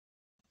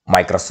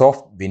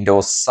Microsoft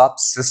Windows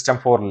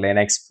Subsystem for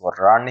Linux for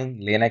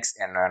running Linux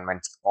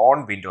environments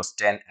on Windows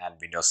 10 and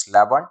Windows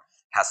 11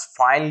 has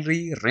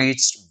finally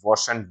reached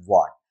version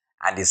 1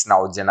 and is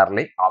now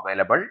generally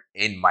available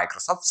in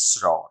Microsoft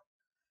Store.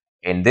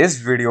 In this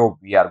video,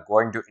 we are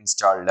going to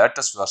install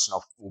latest version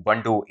of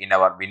Ubuntu in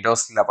our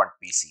Windows 11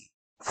 PC.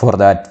 For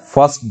that,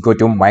 first go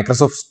to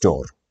Microsoft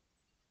Store.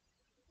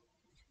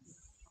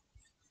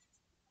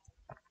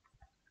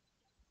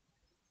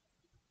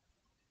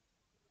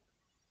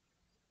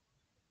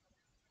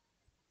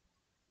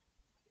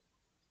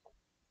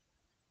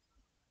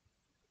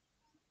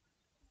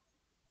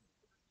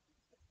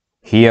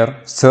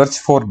 Here, search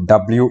for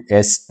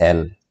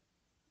WSL,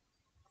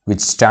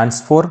 which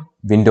stands for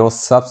Windows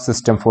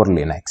Subsystem for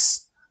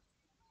Linux.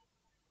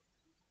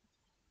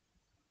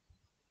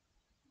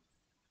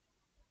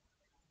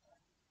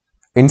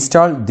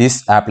 Install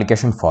this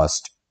application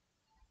first.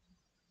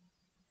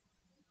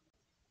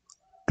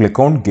 Click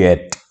on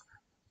Get.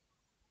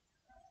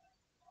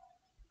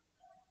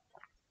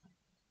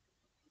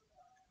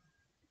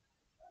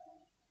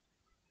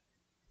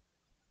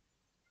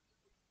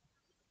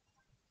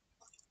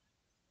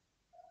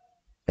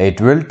 It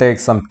will take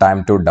some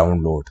time to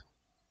download.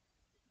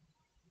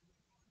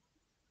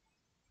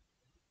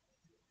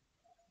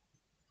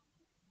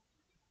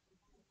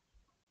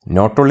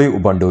 Not only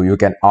Ubuntu, you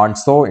can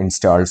also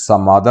install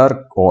some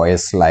other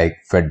OS like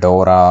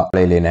Fedora,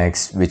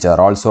 Linux, which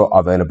are also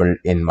available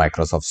in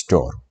Microsoft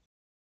Store.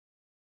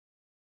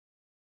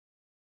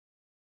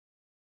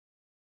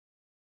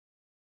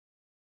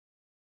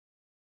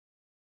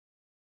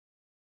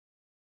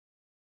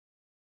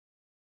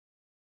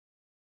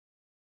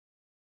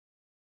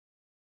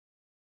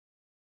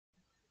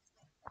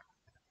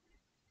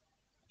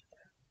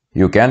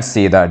 You can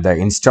see that the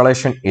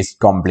installation is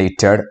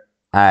completed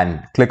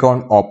and click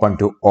on Open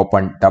to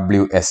open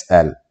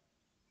WSL.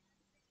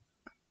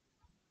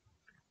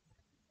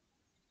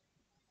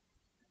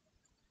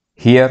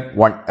 Here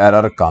one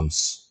error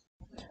comes.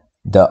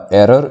 The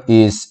error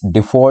is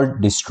default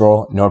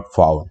distro not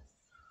found.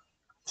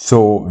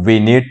 So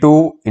we need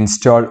to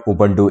install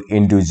Ubuntu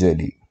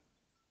individually.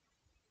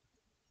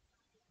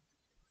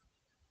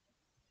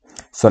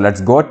 So let's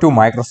go to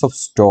Microsoft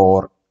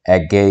Store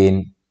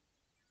again.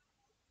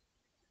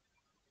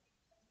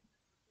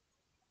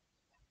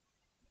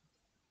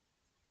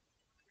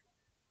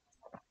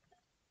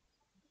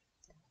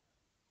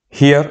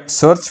 Here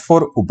search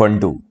for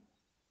Ubuntu.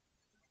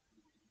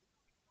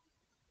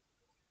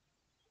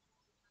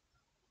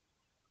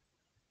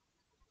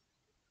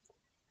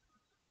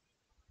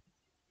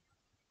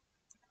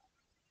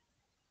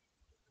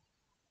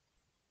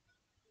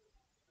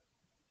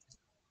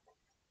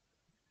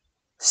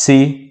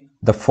 See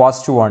the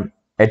first one,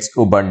 it's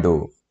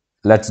Ubuntu.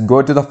 Let's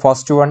go to the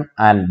first one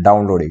and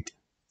download it.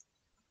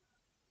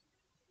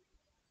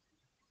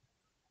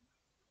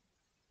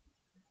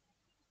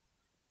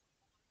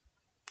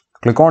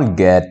 Click on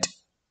Get.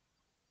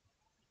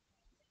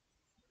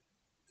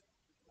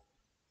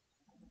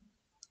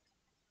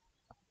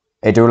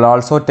 It will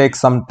also take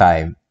some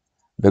time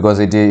because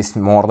it is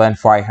more than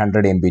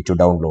 500 MB to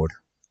download.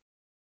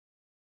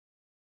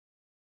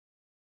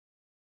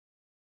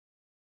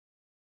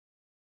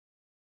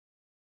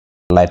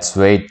 Let's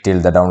wait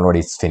till the download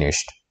is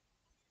finished.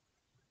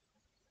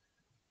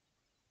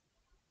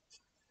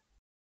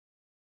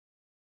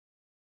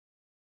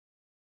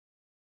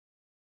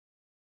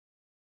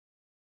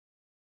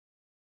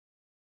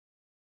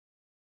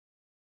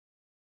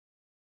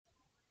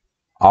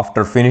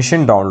 After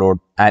finishing download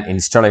and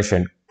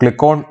installation,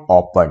 click on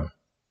Open.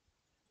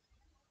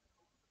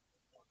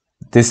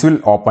 This will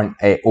open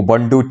a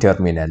Ubuntu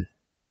terminal.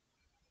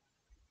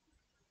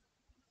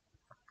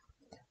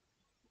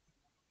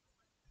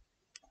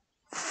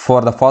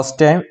 For the first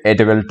time,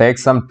 it will take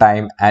some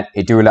time and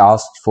it will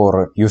ask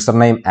for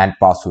username and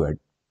password.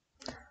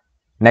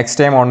 Next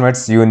time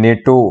onwards, you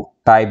need to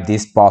type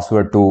this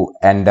password to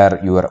enter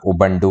your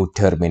Ubuntu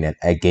terminal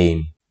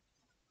again.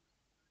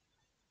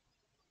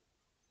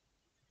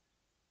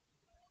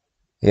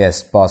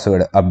 Yes,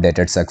 password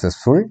updated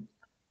successful.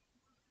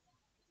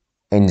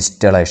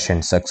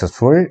 Installation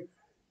successful.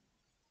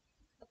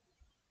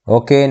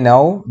 Okay,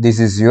 now this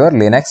is your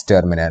Linux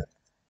terminal.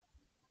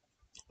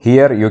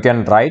 Here you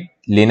can write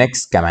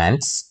Linux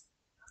commands.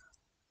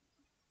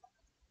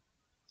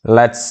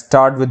 Let's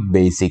start with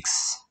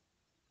basics.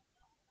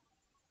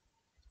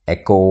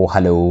 Echo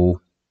hello.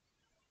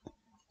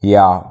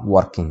 Yeah,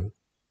 working.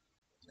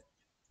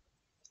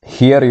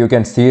 Here you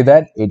can see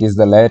that it is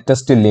the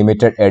latest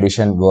limited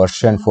edition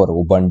version for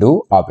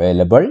Ubuntu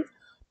available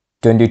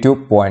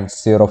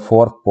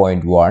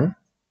 22.04.1.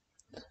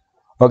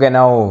 Okay,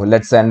 now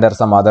let's enter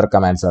some other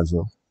commands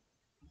also.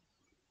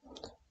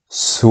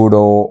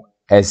 Sudo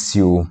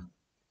su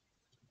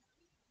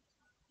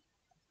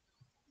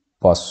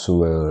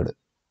password.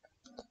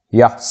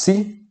 Yeah,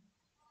 see,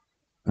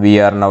 we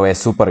are now a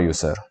super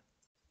user.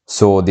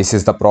 So this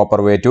is the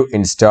proper way to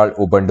install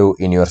Ubuntu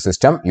in your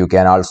system. You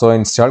can also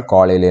install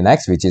Kali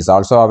Linux, which is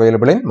also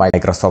available in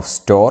Microsoft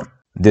Store.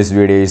 This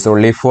video is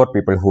only for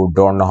people who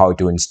don't know how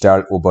to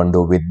install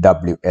Ubuntu with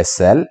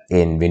WSL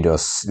in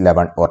Windows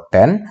 11 or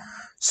 10.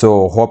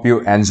 So hope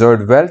you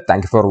enjoyed well.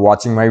 Thank you for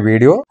watching my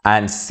video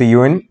and see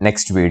you in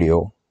next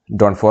video.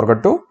 Don't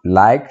forget to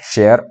like,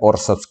 share or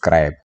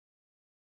subscribe.